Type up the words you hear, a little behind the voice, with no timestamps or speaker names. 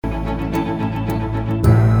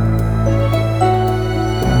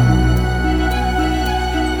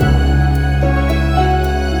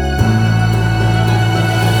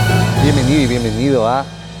bienvenido a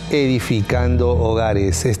Edificando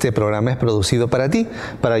Hogares. Este programa es producido para ti,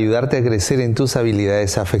 para ayudarte a crecer en tus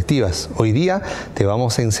habilidades afectivas. Hoy día te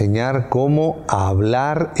vamos a enseñar cómo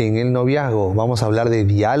hablar en el noviazgo. Vamos a hablar de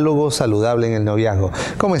diálogo saludable en el noviazgo.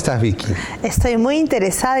 ¿Cómo estás, Vicky? Estoy muy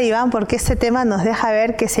interesada, Iván, porque este tema nos deja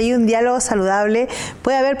ver que si hay un diálogo saludable,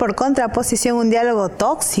 puede haber por contraposición un diálogo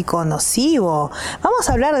tóxico, nocivo. Vamos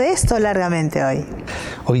a hablar de esto largamente hoy.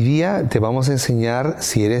 Hoy día te vamos a enseñar,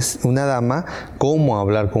 si eres una dama, cómo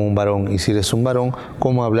hablar con un varón, y si eres un varón,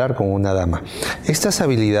 cómo hablar con una dama. Estas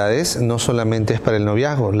habilidades no solamente es para el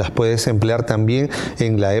noviazgo, las puedes emplear también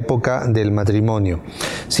en la época del matrimonio.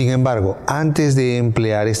 Sin embargo, antes de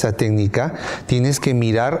emplear esta técnica, tienes que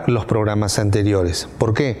mirar los programas anteriores.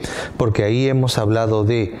 ¿Por qué? Porque ahí hemos hablado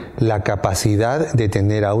de la capacidad de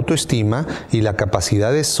tener autoestima y la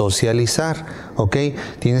capacidad de socializar, ¿ok?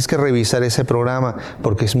 Tienes que revisar ese programa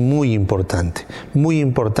porque es muy importante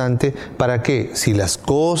para que si las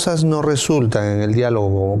cosas no resultan en el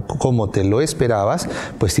diálogo como te lo esperabas,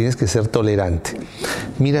 pues tienes que ser tolerante.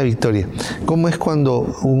 Mira, Victoria, ¿cómo es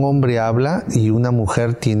cuando un hombre habla y una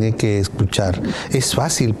mujer tiene que escuchar? ¿Es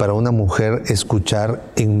fácil para una mujer escuchar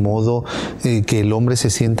en modo que el hombre se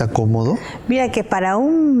sienta cómodo? Mira que para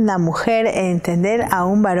una mujer entender a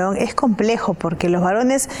un varón es complejo porque los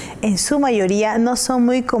varones en su mayoría no son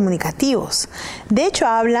muy comunicativos. De hecho,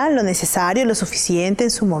 hablan lo necesario, lo suficiente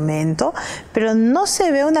en su momento, pero no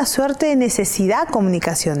se ve una suerte de necesidad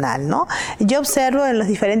comunicacional, ¿no? Yo observo en los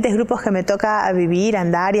diferentes grupos que me toca vivir,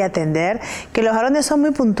 andar y atender, que los varones son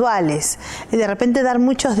muy puntuales. De repente dar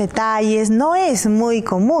muchos detalles no es muy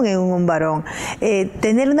común en un varón.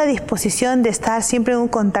 Tener una disposición de estar siempre en un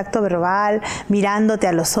contacto verbal, mirándote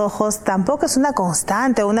a los ojos, tampoco es una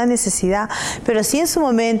constante o una necesidad, pero sí en su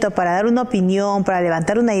momento para dar una opinión, para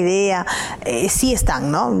levantar una idea, sí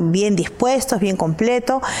están, ¿no? Bien dispuestos, bien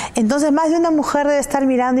completo. Entonces más de una mujer debe estar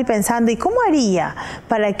mirando y pensando, ¿y cómo haría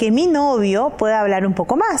para que mi novio pueda hablar un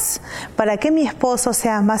poco más? ¿Para que mi esposo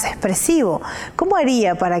sea más expresivo? ¿Cómo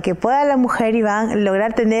haría para que pueda la mujer, Iván,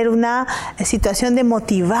 lograr tener una situación de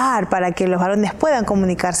motivar para que los varones puedan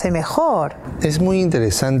comunicarse mejor? Es muy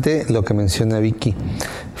interesante lo que menciona Vicky.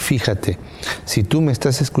 Fíjate, si tú me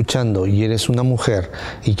estás escuchando y eres una mujer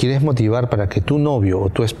y quieres motivar para que tu novio o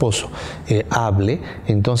tu esposo hable,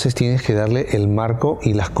 entonces tienes que darle el marco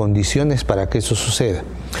y las condiciones para que eso suceda.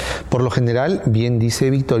 Por lo general, bien dice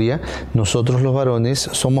Victoria, nosotros los varones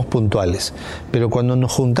somos puntuales, pero cuando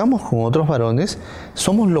nos juntamos con otros varones,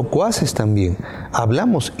 somos locuaces también.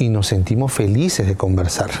 Hablamos y nos sentimos felices de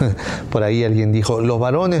conversar. Por ahí alguien dijo, los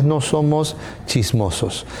varones no somos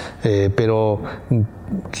chismosos, pero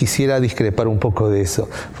quisiera discrepar un poco de eso.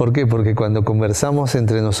 ¿Por qué? Porque cuando conversamos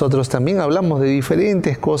entre nosotros también hablamos de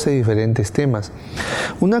diferentes cosas y diferentes temas.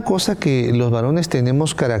 Una cosa que los varones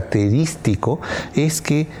tenemos característico es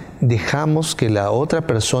que dejamos que la otra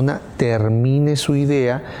persona termine su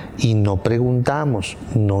idea y no preguntamos,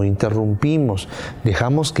 no interrumpimos,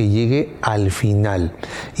 dejamos que llegue al final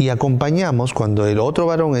y acompañamos. Cuando el otro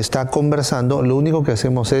varón está conversando, lo único que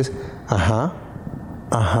hacemos es ajá,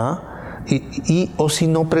 ajá, o si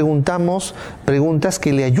no, preguntamos preguntas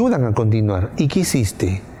que le ayudan a continuar. ¿Y qué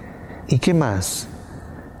hiciste? ¿Y qué más?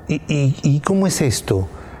 ¿Y cómo es esto?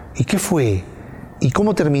 ¿Y qué fue? ¿Y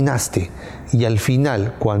cómo terminaste? Y al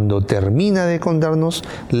final, cuando termina de contarnos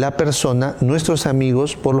la persona, nuestros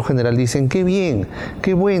amigos por lo general dicen, qué bien,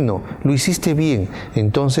 qué bueno, lo hiciste bien.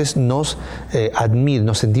 Entonces nos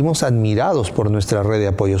sentimos admirados por nuestra red de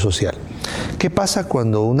apoyo social. ¿Qué pasa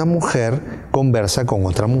cuando una mujer conversa con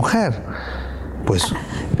otra mujer? Pues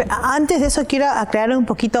antes de eso quiero aclarar un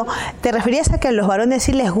poquito. ¿Te referías a que a los varones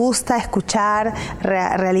sí les gusta escuchar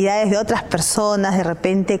realidades de otras personas, de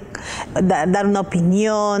repente dar una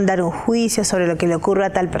opinión, dar un juicio sobre lo que le ocurre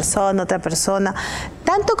a tal persona, otra persona?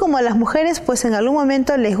 Tanto como a las mujeres, pues en algún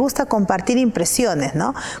momento les gusta compartir impresiones,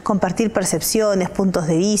 ¿no? Compartir percepciones, puntos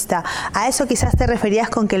de vista. A eso quizás te referías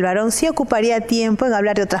con que el varón sí ocuparía tiempo en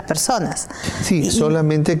hablar de otras personas. Sí,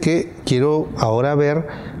 solamente que quiero ahora ver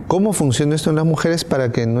cómo funciona esto en las mujeres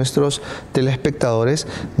para que nuestros telespectadores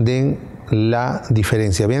den la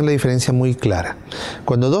diferencia, vean la diferencia muy clara.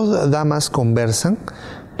 Cuando dos damas conversan,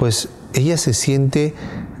 pues ella se siente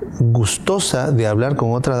gustosa de hablar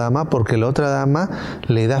con otra dama porque la otra dama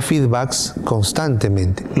le da feedbacks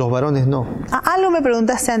constantemente. Los varones no. Algo me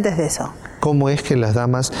preguntaste antes de eso. ¿Cómo es que las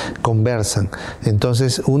damas conversan?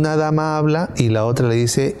 Entonces, una dama habla y la otra le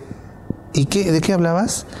dice, ¿Y de qué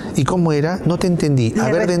hablabas? ¿Y cómo era? No te entendí. A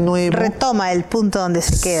ver de nuevo. Retoma el punto donde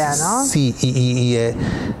se queda, ¿no? Sí, y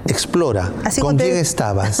explora. Así ¿Con quién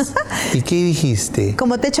estabas? ¿Y qué dijiste?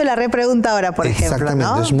 Como te he hecho la repregunta ahora, por ejemplo, exactamente,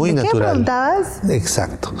 ¿no? es muy ¿De natural. qué preguntabas?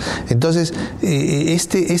 Exacto. Entonces,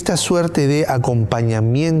 esta suerte de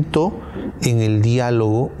acompañamiento en el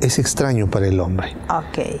diálogo es extraño para el hombre.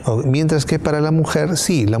 Ok. Mientras que para la mujer,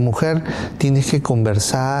 sí, la mujer tiene que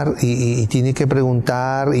conversar y tiene que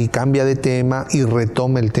preguntar y cambia de tema y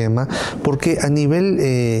retoma el tema, porque a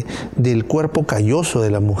nivel del cuerpo calloso de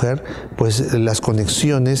la mujer, pues las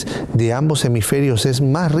conexiones de ambos hemisferios es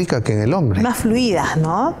más rica que en el hombre. Más fluidas,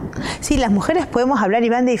 ¿no? Sí, las mujeres podemos hablar,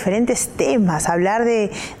 Iván, de diferentes temas, hablar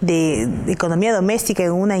de economía doméstica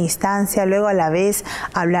en una instancia, luego a la vez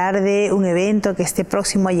hablar de un evento que esté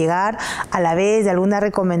próximo a llegar, a la vez de alguna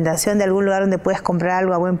recomendación de algún lugar donde puedes comprar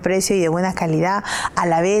algo a buen precio y de buena calidad, a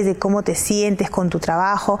la vez de cómo te sientes con tu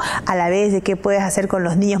trabajo, a la vez de qué puedes hacer con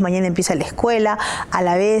los niños, mañana empieza la escuela, a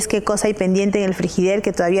la vez qué cosa hay pendiente en el frigider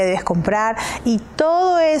que todavía debes comprar, y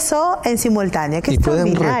todo eso en simultáneo. Qué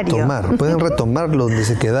extraordinario. Pueden retomar donde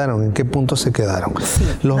se quedaron, en qué punto se quedaron. Sí,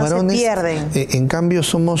 los no varones, se pierden. En cambio,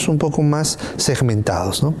 somos un poco más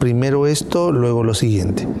segmentados, ¿no? Primero esto, luego lo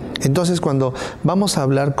siguiente. Entonces, cuando vamos a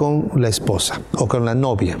hablar con la esposa o con la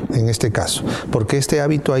novia, en este caso, porque este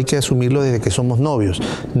hábito hay que asumirlo desde que somos novios,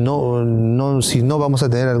 si no vamos a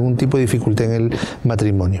tener algún tipo de dificultad en el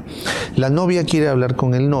matrimonio. La novia quiere hablar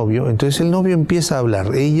con el novio, entonces el novio empieza a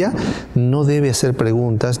hablar. Ella no debe hacer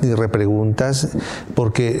preguntas ni repreguntas,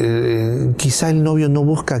 porque quizá el novio no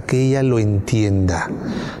busca que ella lo entienda,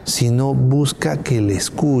 sino busca que le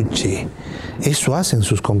escuche. Eso hacen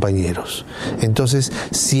sus compañeros. Entonces,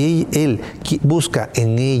 si él busca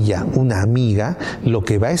en ella una amiga, lo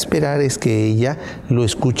que va a esperar es que ella lo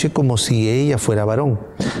escuche como si ella fuera varón.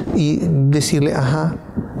 Y decirle, ajá,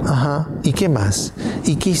 ¿y qué más?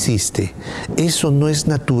 ¿Y qué hiciste? Eso no es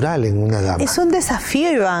natural en una dama. Es un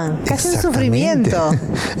desafío, Iván, casi un sufrimiento.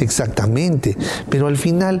 Exactamente. Pero al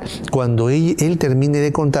final, cuando él termine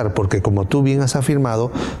de contar, porque como tú bien has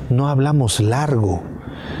afirmado, no hablamos largo.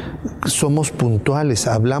 Somos puntuales,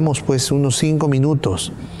 hablamos pues unos 5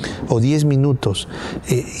 minutos o 10 minutos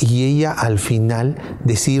y ella al final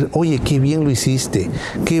decir, oye, qué bien lo hiciste,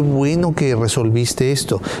 qué bueno que resolviste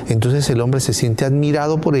esto. Entonces el hombre se siente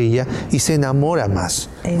admirado por ella y se enamora más.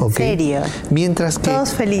 ¿En serio? Mientras que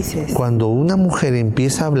todos felices. Cuando una mujer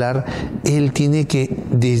empieza a hablar, él tiene que,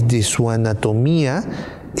 desde su anatomía,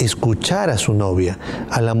 escuchar a su novia.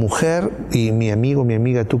 A la mujer, y mi amigo, mi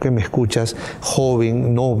amiga, tú que me escuchas,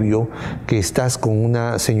 joven, novio, que estás con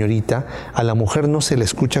una señorita, a la mujer no se la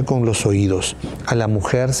escucha con los oídos, a la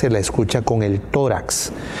mujer se la escucha con el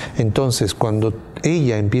tórax. Entonces, cuando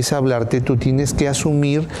ella empieza a hablarte, tú tienes que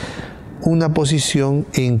asumir una posición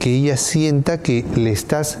en que ella sienta que le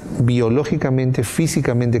estás biológicamente,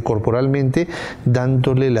 físicamente, corporalmente,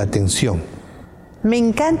 dándole la atención. Me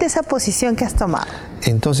encanta esa posición que has tomado.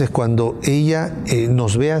 Entonces, cuando ella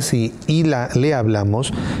nos ve así y le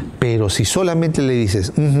hablamos, pero si solamente le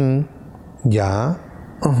dices, ya,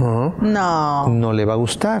 no le va a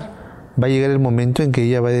gustar. Va a llegar el momento en que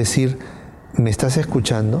ella va a decir, ¿me estás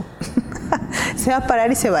escuchando? Se va a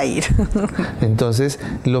parar y se va a ir. Entonces,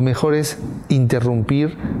 lo mejor es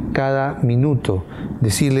interrumpir cada minuto.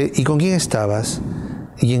 Decirle, ¿y con quién estabas?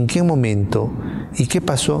 ¿Y en qué momento? ¿Y qué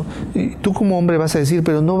pasó? Y tú como hombre vas a decir,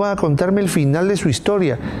 pero no va a contarme el final de su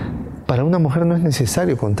historia. Para una mujer no es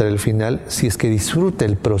necesario contar el final si es que disfruta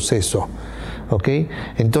el proceso. ¿Ok?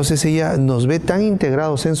 Entonces ella nos ve tan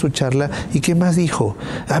integrados en su charla. ¿Y qué más dijo?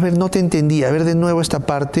 A ver, no te entendí. A ver de nuevo esta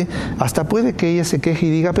parte. Hasta puede que ella se queje y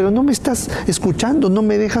diga, pero no me estás escuchando, no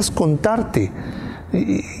me dejas contarte.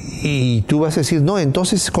 Y tú vas a decir, no,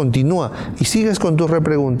 entonces continúa y sigues con tus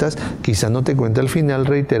repreguntas. Quizá no te cuenta el final,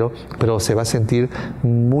 reitero, pero se va a sentir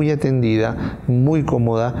muy atendida, muy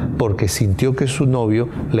cómoda, porque sintió que su novio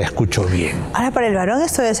la escuchó bien. Ahora, para el varón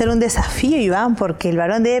esto debe ser un desafío, Iván, porque el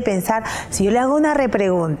varón debe pensar, si yo le hago una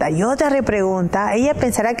repregunta y otra repregunta, ella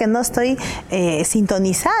pensará que no estoy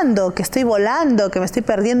sintonizando, que estoy volando, que me estoy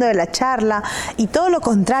perdiendo de la charla, y todo lo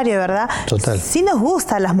contrario, ¿verdad? Total. Sí nos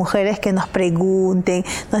gusta a las mujeres que nos pregunten,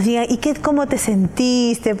 nos digan, ¿y cómo te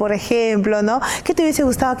sentiste, por ejemplo, ¿no? ¿Qué te hubiese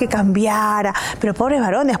gustado que cambiara? Pero pobres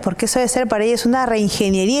varones, porque eso debe ser para ellos una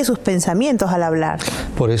reingeniería de sus pensamientos al hablar.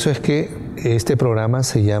 Por eso es que este programa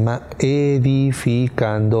se llama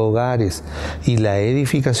Edificando Hogares, y la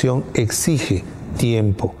edificación exige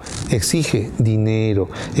tiempo, exige dinero,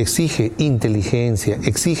 exige inteligencia,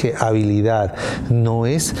 exige habilidad. No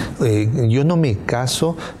es, yo no me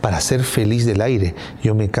caso para ser feliz del aire,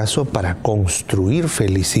 yo me caso para construir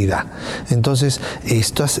felicidad. Entonces,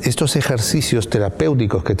 estos ejercicios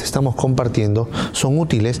terapéuticos que te estamos compartiendo son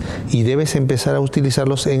útiles y debes empezar a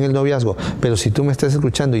utilizarlos en el noviazgo. Pero si tú me estás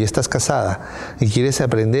escuchando y estás casada y quieres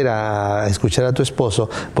aprender a escuchar a tu esposo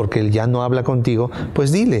porque él ya no habla contigo,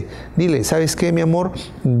 pues dile, ¿sabes qué, mi amor?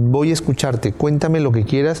 Voy a escucharte, cuéntame lo que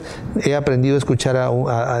quieras, he aprendido a escuchar,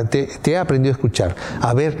 te he aprendido a escuchar.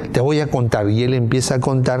 A ver, te voy a contar. Y él empieza a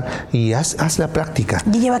contar y haz la práctica.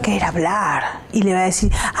 Y ella va a querer hablar y le va a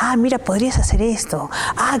decir, mira, podrías hacer esto.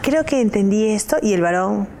 Creo que entendí esto. Y el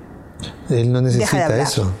varón... Él no necesita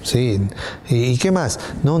eso. Sí. ¿Y qué más?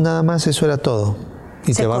 No, nada más, eso era todo.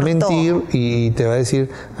 Y te va a mentir y te va a decir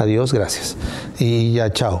adiós, gracias. Y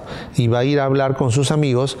ya, chao. Y va a ir a hablar con sus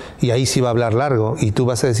amigos y ahí sí va a hablar largo. Y tú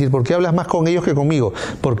vas a decir, ¿por qué hablas más con ellos que conmigo?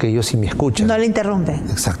 Porque ellos sí me escuchan. No le interrumpen.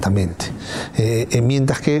 Exactamente.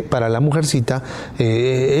 Mientras que para la mujercita,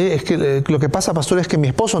 es que lo que pasa, pastor, es que mi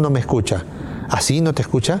esposo no me escucha. Así no te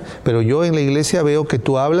escucha, pero yo en la iglesia veo que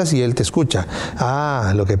tú hablas y él te escucha.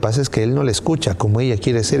 Lo que pasa es que él no le escucha como ella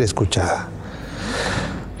quiere ser escuchada.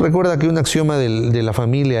 Recuerda que un axioma de la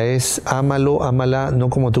familia es ámalo, ámala no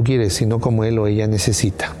como tú quieres, sino como él o ella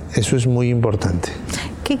necesita. Eso es muy importante.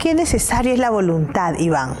 ¿Qué necesario es la voluntad,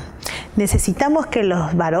 Iván? Necesitamos que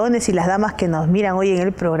los varones y las damas que nos miran hoy en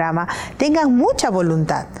el programa tengan mucha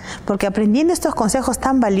voluntad, porque aprendiendo estos consejos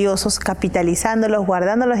tan valiosos, capitalizándolos,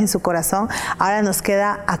 guardándolos en su corazón, ahora nos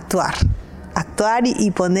queda actuar y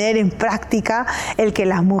poner en práctica el que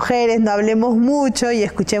las mujeres no hablemos mucho y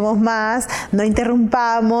escuchemos más, no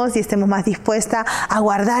interrumpamos y estemos más dispuestas a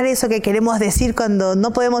guardar eso que queremos decir cuando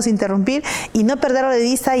no podemos interrumpir y no perderlo de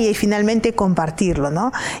vista y finalmente compartirlo,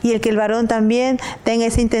 ¿no? Y el que el varón también tenga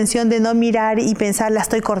esa intención de no mirar y pensar, la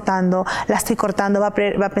estoy cortando, va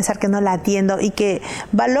a pensar que no la atiendo, y que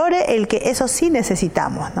valore el que eso sí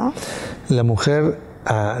necesitamos, ¿no? La mujer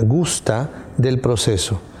gusta del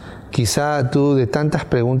proceso. Quizá tú de tantas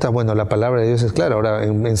preguntas, bueno, la palabra de Dios es clara, ahora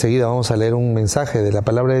enseguida vamos a leer un mensaje de la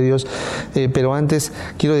palabra de Dios, pero antes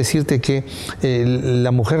quiero decirte que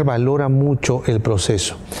la mujer valora mucho el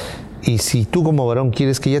proceso. Y si tú como varón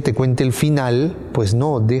quieres que ella te cuente el final, pues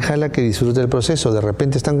no, déjala que disfrute el proceso. De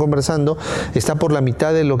repente están conversando, está por la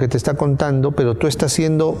mitad de lo que te está contando, pero tú estás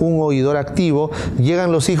siendo un oidor activo,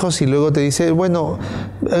 llegan los hijos y luego te dice, bueno,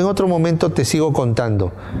 en otro momento te sigo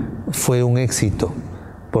contando. Fue un éxito.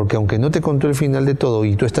 Porque aunque no te contó el final de todo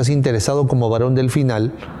y tú estás interesado como varón en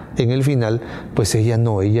el final, pues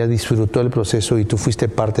ella disfrutó el proceso y tú fuiste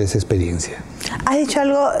parte de esa experiencia. Has dicho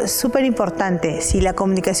algo súper importante, si la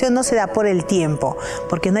comunicación no se da por el tiempo,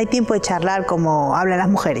 porque no hay tiempo de charlar como hablan las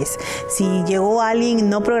mujeres. Si llegó alguien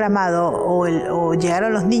no programado o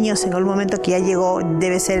llegaron los niños en algún momento que ya llegó,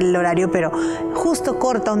 debe ser el horario, pero justo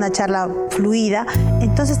corta una charla fluida,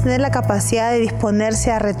 entonces tener la capacidad de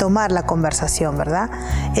disponerse a retomar la conversación, ¿verdad?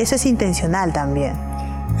 Eso es intencional también.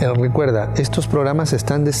 Recuerda, estos programas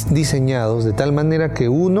están diseñados de tal manera que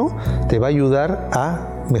uno te va a ayudar a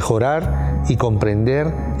mejorar y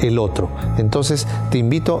comprender el otro. Entonces te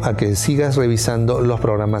invito a que sigas revisando los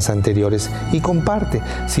programas anteriores y comparte.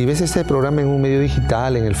 Si ves este programa en un medio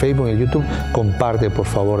digital, en el Facebook, en el YouTube, comparte por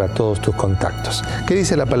favor a todos tus contactos. ¿Qué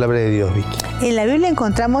dice la palabra de Dios, Vicky? En la Biblia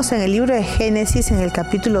encontramos en el libro de Génesis, en el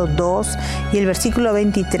capítulo 2 y el versículo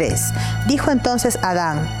 23. Dijo entonces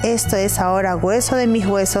Adán, esto es ahora hueso de mis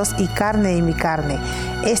huesos y carne de mi carne.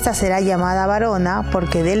 Esta será llamada varona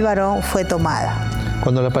porque del varón fue tomada.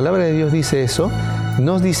 Cuando la palabra de Dios dice eso,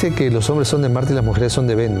 no dice que los hombres son de Marte y las mujeres son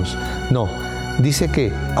de Venus. No, dice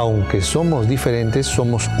que aunque somos diferentes,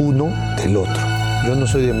 somos uno del otro. Yo no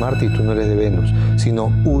soy de Marte y tú no eres de Venus,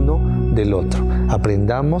 sino uno del otro.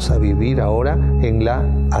 Aprendamos a vivir ahora en la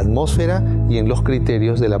atmósfera y en los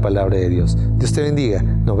criterios de la palabra de Dios. Dios te bendiga.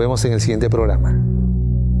 Nos vemos en el siguiente programa.